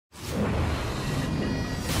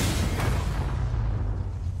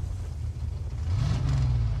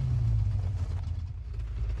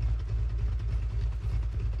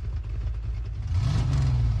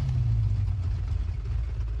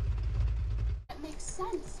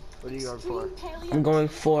What are you going for? I'm going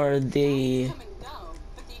for the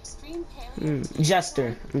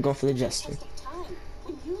Jester. I'm going for the Jester.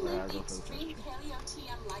 Alright, I'll go for the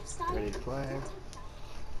Jester. Ready to play?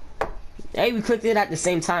 Hey, we clicked it at the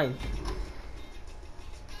same time.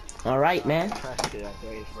 All right, man. I pressed it. I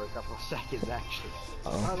waited for a couple of seconds actually.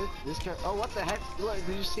 Oh, This character. Oh, what the heck? Look,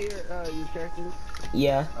 did you see your character?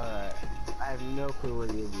 yeah. Alright. I have no clue where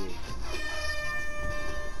you'll be.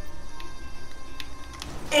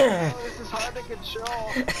 Oh, this is hard to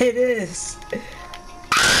control. It is.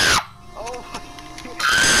 Oh.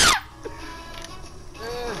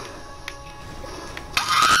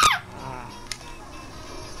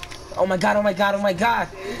 Oh my god, oh my god, oh my god.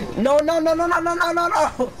 No, no, no, no, no, no, no, no,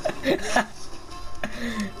 no.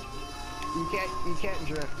 You can't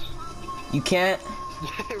drift. You can't?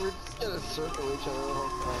 We're just gonna circle each other the whole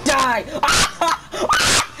time. Die!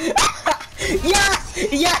 Yes!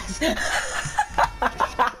 Yes!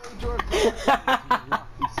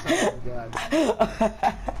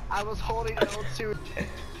 I was holding L2.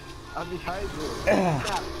 I'm behind you.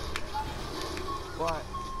 What?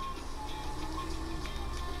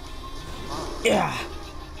 Yeah.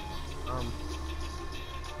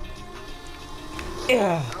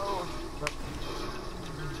 Yeah. Oh,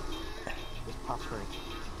 this popcorn.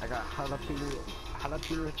 I got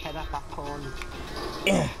jalapeno cheddar popcorn.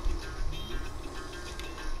 Yeah.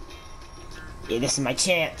 Yeah, this is my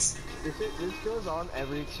chance. This goes on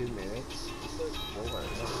every 2 minutes. This is boring.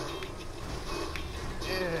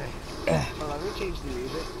 Oh, let me change the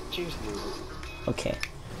music. Change the music. Okay.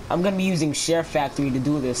 I'm gonna be using Share Factory to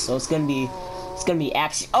do this, so it's gonna be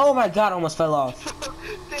action. Oh my god, I almost fell off.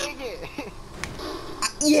 Dang it!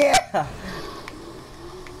 Yeah!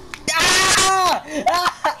 Ah!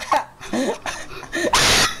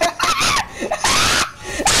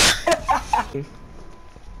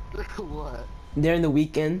 What? During the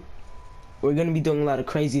weekend, we're gonna be doing a lot of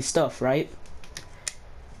crazy stuff, right?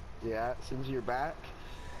 Yeah, since you're back.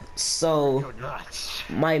 So, Go nuts.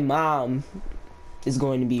 my mom is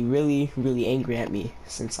going to be really, really angry at me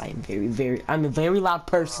since I'm I'm a very loud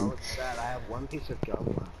person. Oh, it's sad. I have one piece of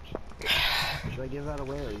gum left. Should I give that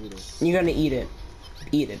away or eat it? You're gonna eat it.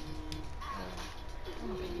 Eat it.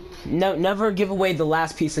 No, never give away the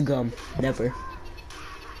last piece of gum. Never.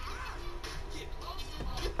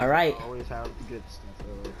 All right. Always have the good stuff.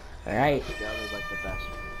 All right. Gum is like the best.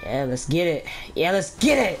 Yeah, let's get it. Yeah, let's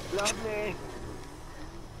get it. Love me.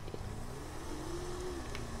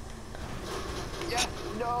 Yeah.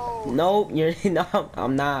 No. No, you're no.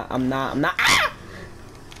 I'm not. Ah!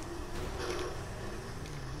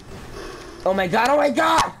 Oh my god. Oh my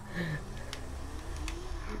god.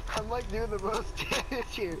 I'm like doing the most damage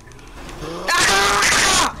here.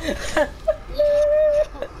 Ah!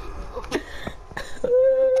 I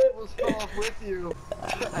almost fell off with you. I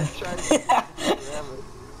tried to forever.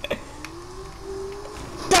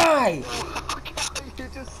 Die! Oh god, you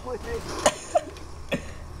just slid in.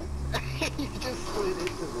 You just slid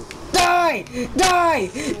into this. Die! Die!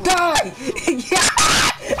 Die! Yeah!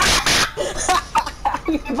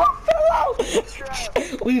 We both fell out!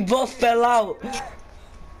 We both fell out!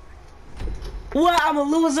 What? I'm a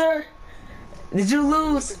loser? Did you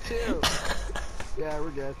lose? Yeah,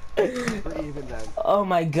 we're good. We're even then. Oh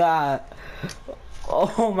my god.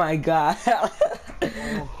 Oh my god.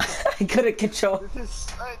 I couldn't control. This is.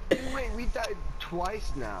 Wait, we died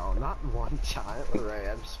twice now, not one time. Alright,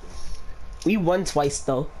 I'm just. We won twice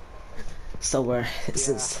though. So it's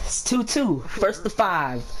 2-2. First to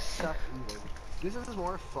 5. This is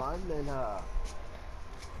more fun than I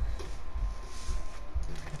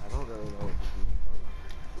don't really know what to do.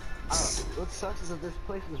 What sucks is that this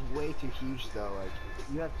place is way too huge though, like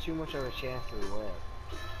you have too much of a chance to live.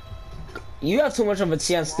 You have too much of a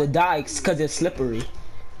chance to die because it's slippery.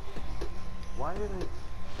 Why did it?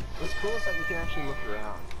 What's cool is that you can actually look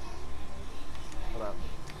around. Hold up.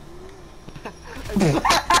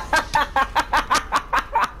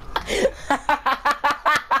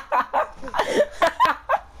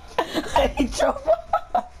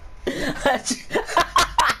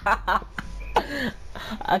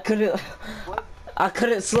 I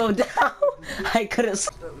couldn't slow down. I couldn't.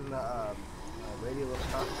 Radio Los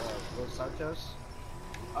Santos.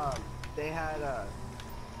 They had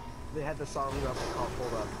the song up called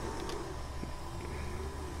 "Hold Up."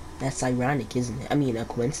 That's ironic, isn't it? I mean, a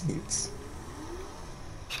coincidence.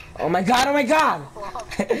 Oh my god! Oh my god!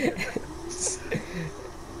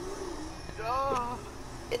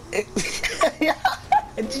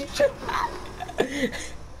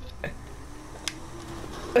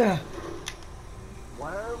 Oh.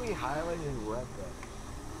 Why are we highlighting red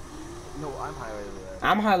though? No, I'm highlighting red.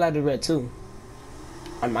 I'm highlighted red too.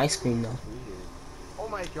 On my screen though. Weird. Oh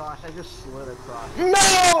my gosh, I just slid across.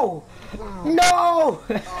 No! Oh. No!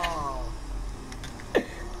 Oh.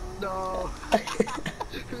 No.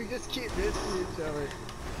 We just keep missing each other.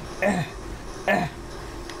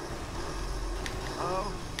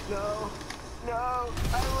 Oh, no. No.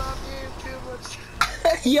 I love you too much.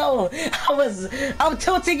 Yo, I'm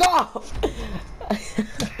tilting off.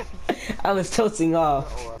 I was tilting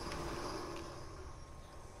off.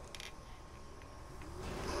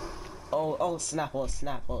 Oh snap, oh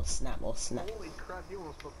snap, oh snap, oh snap. Holy crap, you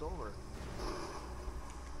almost flipped over.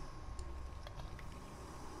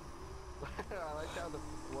 I like how the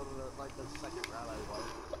second round I won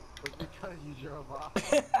was because you drove off.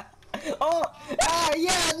 Oh,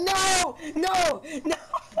 yeah, no, no, no.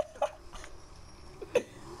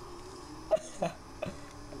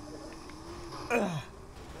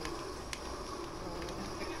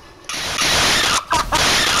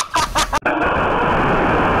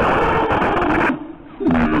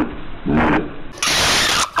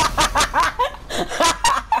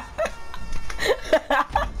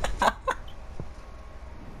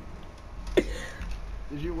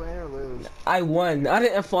 Did you win or lose? I won. I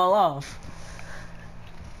didn't fall off.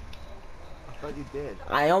 I thought you did.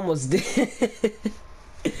 I almost did.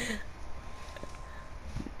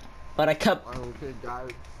 But I kept. Oh, we could have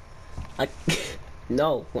died.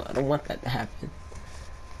 No, I don't want that to happen.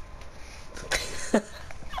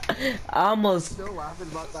 I almost. Still laughing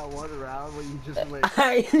about that one round where you just went.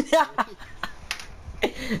 I know.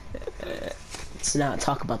 Let's not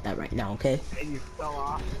talk about that right now, okay? And you fell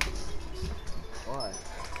off. What?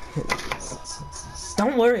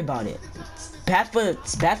 Don't worry about it.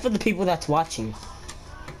 It's bad for the people that's watching.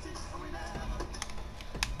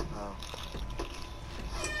 Oh.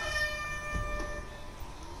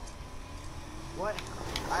 What?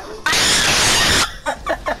 I was.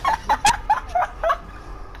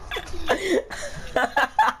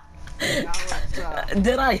 Now it's,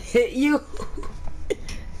 Did I hit you?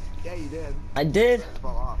 yeah, you did. I did? You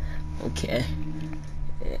fell off. Okay.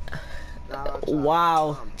 Yeah. Now it's,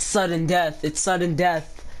 Wow. Sudden death. It's sudden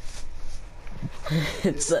death.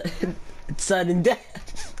 It's sudden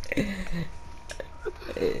death.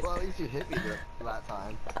 Well, at least you hit me that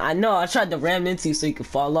time. I know, I tried to ram into you so you could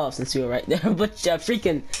fall off since you were right there, but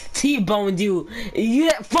freaking T-boned you. You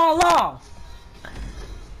didn't fall off!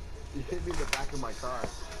 You hit me in the back of my car.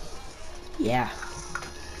 Yeah.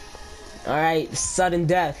 Alright, sudden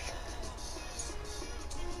death.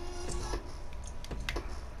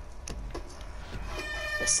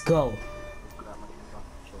 Let's go.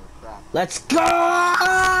 Let's go!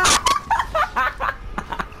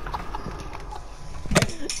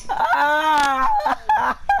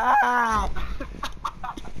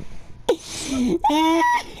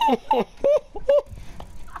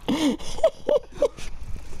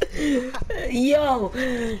 Yo,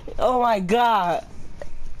 oh my god,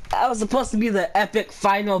 that was supposed to be the epic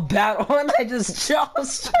final battle and I just jumped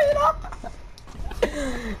straight up.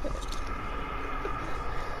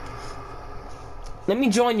 Let me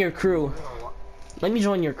join your crew. Let me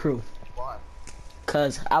join your crew. Why?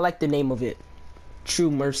 Cause I like the name of it,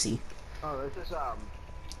 True Mercy. Oh, this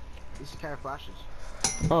is kind of flashes.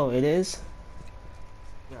 Oh, it is?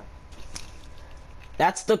 Yeah.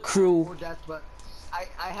 That's the crew. More deaths, but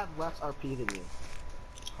I have less RP than you.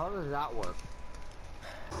 How does that work?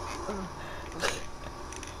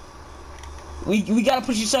 We gotta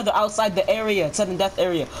push each other outside the area, sudden death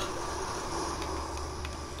area.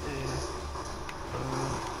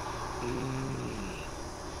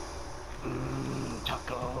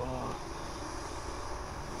 Taco.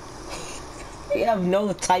 We have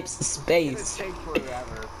no types of It's space. gonna take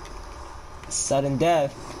forever. Sudden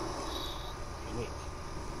death. Wait.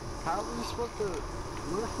 How are we supposed to?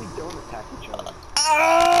 What if we don't attack each other?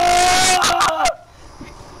 Ah!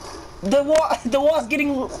 The wall's getting.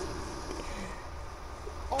 Oh,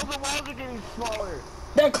 the walls are getting smaller.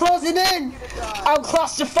 They're closing in. I'm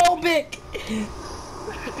claustrophobic.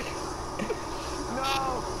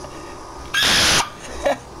 No.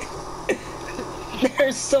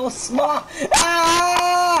 They're so small.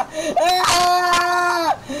 Ah!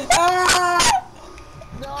 Ah! Ah!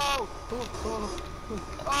 No. Oh,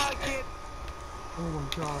 I can't. Oh my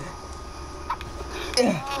god.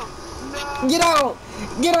 Oh, no. Get out!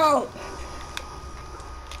 Get out!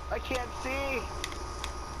 I can't see.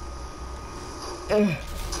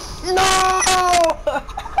 No!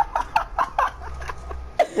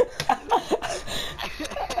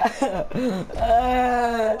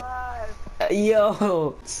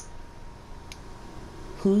 Yo,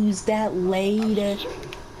 who's that lady?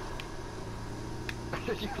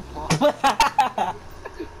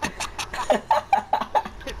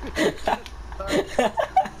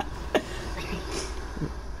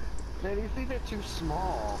 too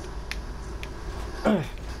small. Oh,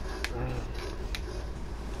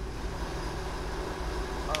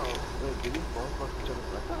 wait, did we both fuck each other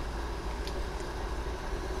back up?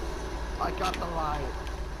 I got the light.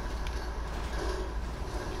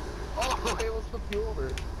 Oh, it was the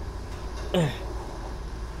fueler.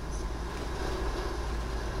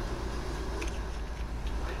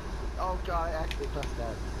 Oh god, I actually pressed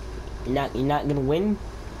that. You're not gonna win.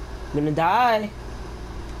 You're gonna die.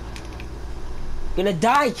 You're gonna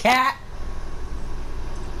die, cat.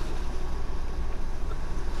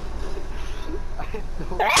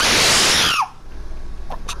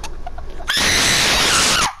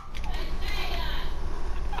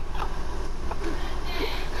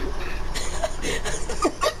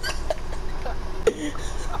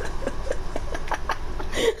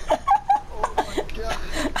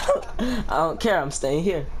 I don't care. I'm staying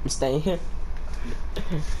here. I'm staying here.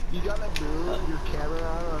 You gotta move your camera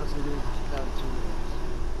on or else you're gonna keep down 2 minutes.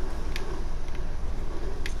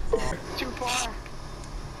 Oh, too far!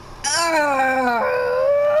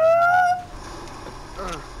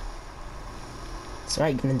 That's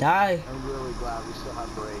right, gonna die. I'm really glad we still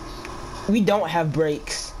have brakes. We don't have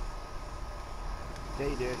brakes. Yeah,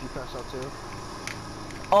 you do if you press L2.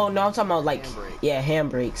 Oh no, I'm talking about like Handbrake. yeah,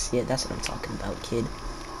 handbrakes. Yeah, that's what I'm talking about, kid.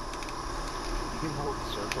 You can hold the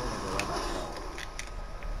circle and go right back out.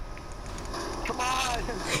 Come on!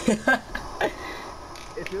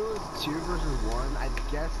 If it was 2 versus 1, I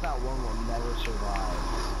guess that one will never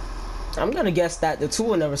survive. I'm gonna guess that the 2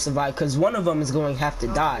 will never survive because one of them is going to have to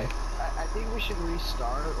die. I think we should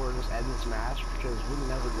restart or just end this match because we're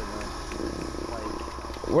never gonna,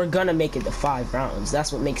 like... We're gonna make it to 5 rounds.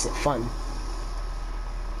 That's what makes it fun.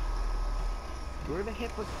 We're gonna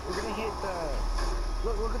hit the...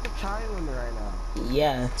 Look at the time limit right now.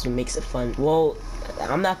 Yeah, that's what makes it fun. Well,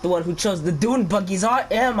 I'm not the one who chose the dune buggies,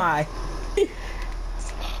 am I?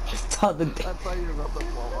 It's all the... I thought you were about to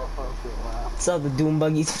fall off of it, wow. It's all the dune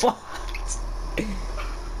buggies' fault. I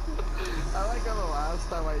like how the last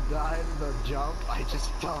time I died in the jump, I just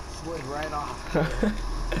slid right off.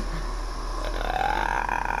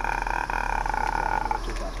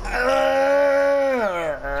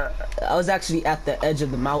 I was actually at the edge of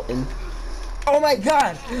the mountain. Oh my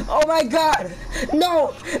god! Oh my god!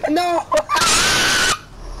 No! No!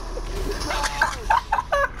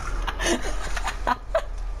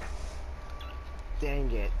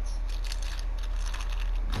 Dang it.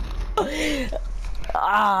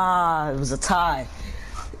 Ah, it was a tie.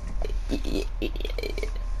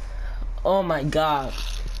 Oh my god.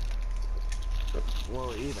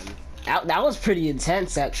 Well, even. That was pretty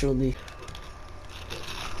intense, actually.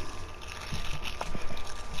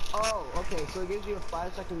 Oh, okay, so it gives you a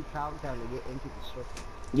 5-second countdown to get into the circle.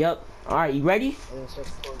 Yep. Alright, you ready? And then it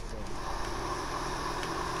starts closing.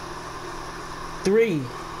 3.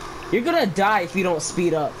 You're gonna die if you don't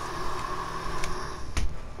speed up.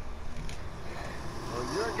 Well,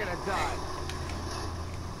 you're gonna die.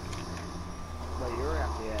 But you're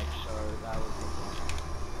at the edge, so that was the fun.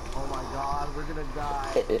 Oh my god, we're gonna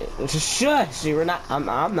die. Shush! We're not. I'm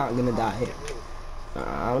not gonna die.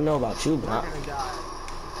 I don't know about you, but We're gonna die.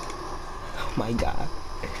 oh my god,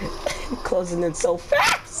 closing in so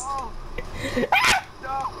fast. Oh.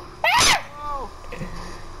 No. No.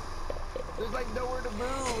 There's like nowhere to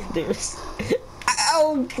move. There's.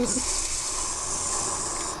 Ow! I'm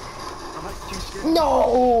like too scared.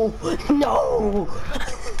 No! No!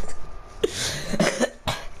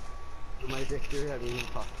 My victory had even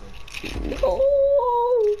puffed me. No!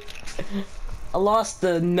 I lost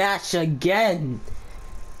the match again.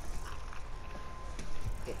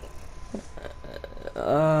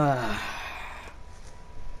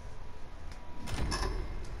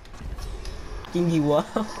 King you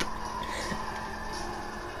up. No,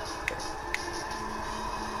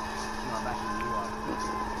 I'm backing you up.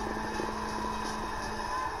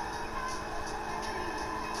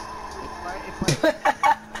 If I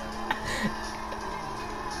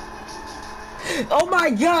Oh my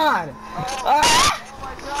god! Ah! Oh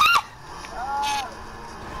my god! Ah!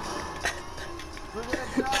 We're gonna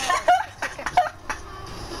die!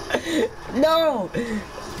 No! You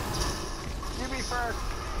me first!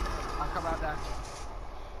 I'll come out next.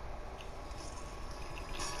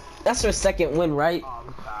 That's our second win, right? Oh,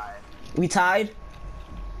 I'm tired. We tied?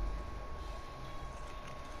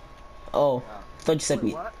 Oh, Yeah. thought you said Wait,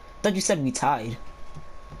 we. what? Thought you said we tied.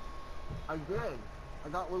 I did. I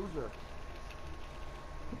got loser.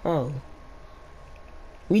 Oh.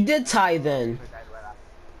 We did tie then. I died right after.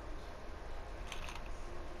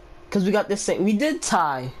 Cause we got this thing. We did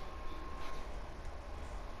tie.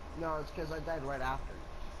 No, it's because I died right after.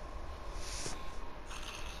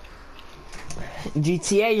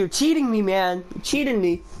 GTA, you're cheating me, man. You're cheating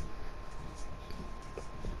me.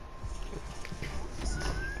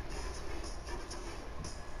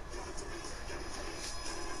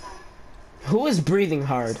 Who is breathing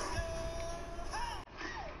hard?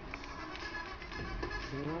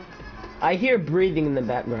 I hear breathing in the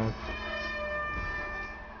background.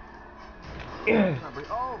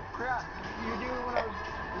 Oh crap! You were doing when I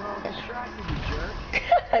was distracted, you jerk.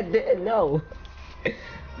 I didn't know.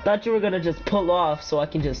 Thought you were gonna just pull off so I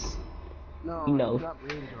can just, No, you know. you got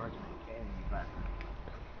range towards my cannon in the background.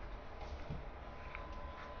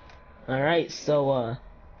 Alright, so,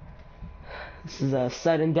 this is a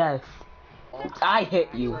sudden death. I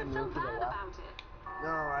hit you. I moved to the left. No,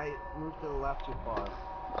 I moved to the left too far.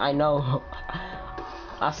 I know.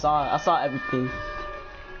 I saw everything.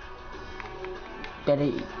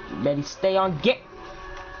 Better stay on get.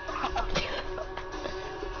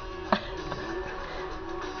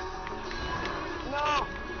 No!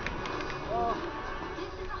 Oh.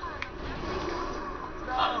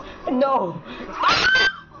 No! No!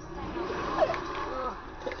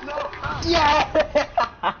 No! Yeah!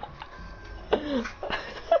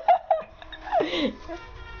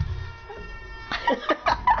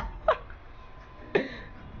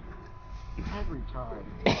 Every time.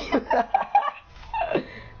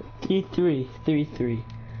 3-3, 3-3.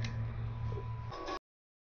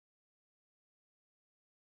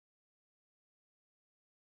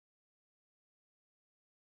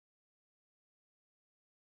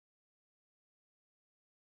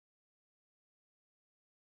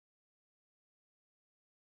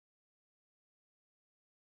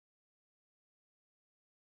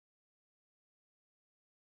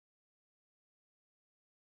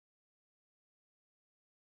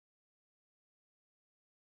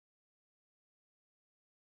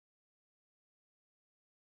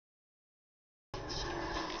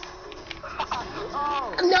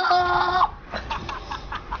 Oh! No!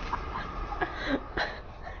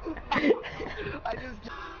 I just...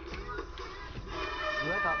 You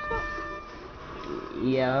like upset?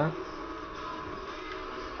 Yeah.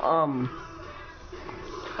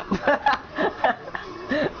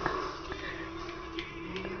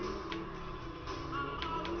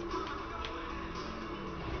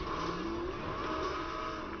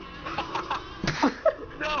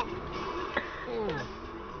 No!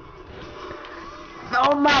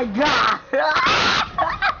 Oh my god!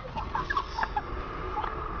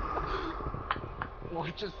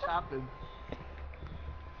 What just happened?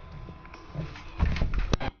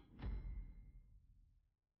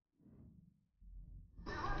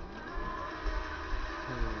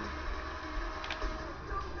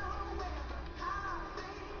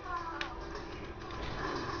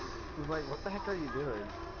 He's like, what the heck are you doing?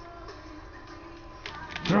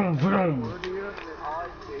 Vroom, vroom. What do you and all I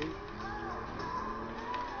see?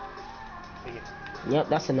 Take it. Yep,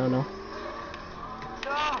 that's a no-no.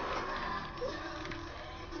 No!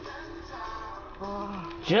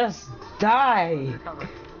 Oh. Just die! Cover.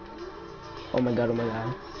 Oh my god, oh my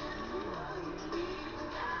god.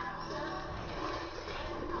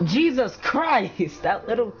 Jesus Christ! That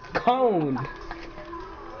little cone!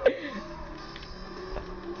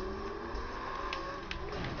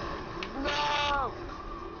 No!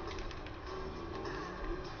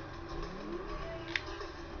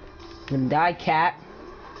 Then die, cat.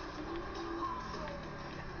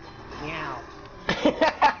 Meow.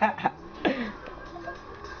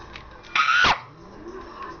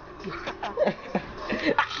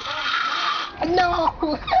 No!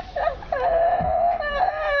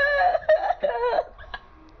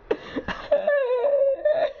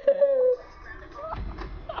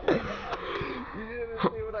 You didn't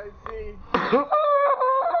see what I see.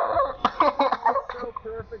 So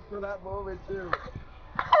perfect for that moment too.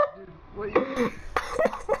 Dude, what you...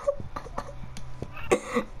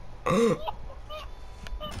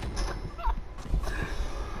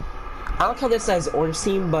 I don't know this says orange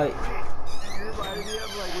team, but You reminded me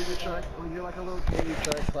of like when you're like a little kid, you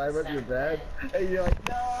try to climb up your bed, and you're like,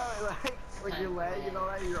 no, like your leg and all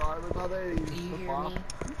that, your arm is on there, and you Do you slip hear off. me?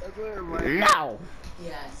 That's what it reminds me. now.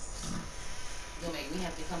 Yes. You'll make me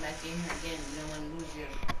have to come back in here again. You don't want to lose your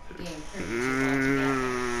game privileges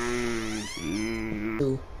altogether.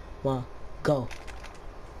 2, 1, go.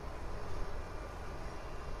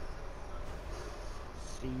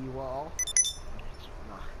 See you all.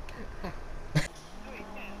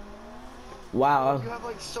 Wow, You have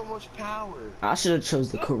like so much power. I should have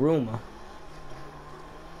chose the Kuruma.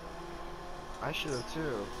 I should have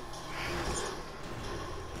too.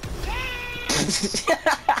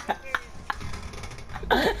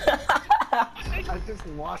 I just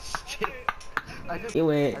watched it. You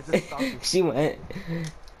went. I just stopped you. She went.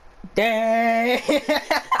 Dang. Yes.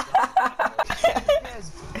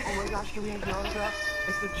 Oh my gosh, can we have the autograph?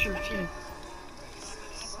 It's the true team.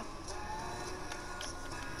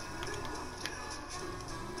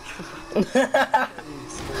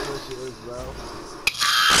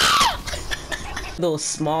 Those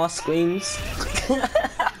small screams.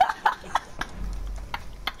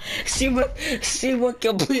 She went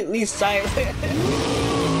completely silent.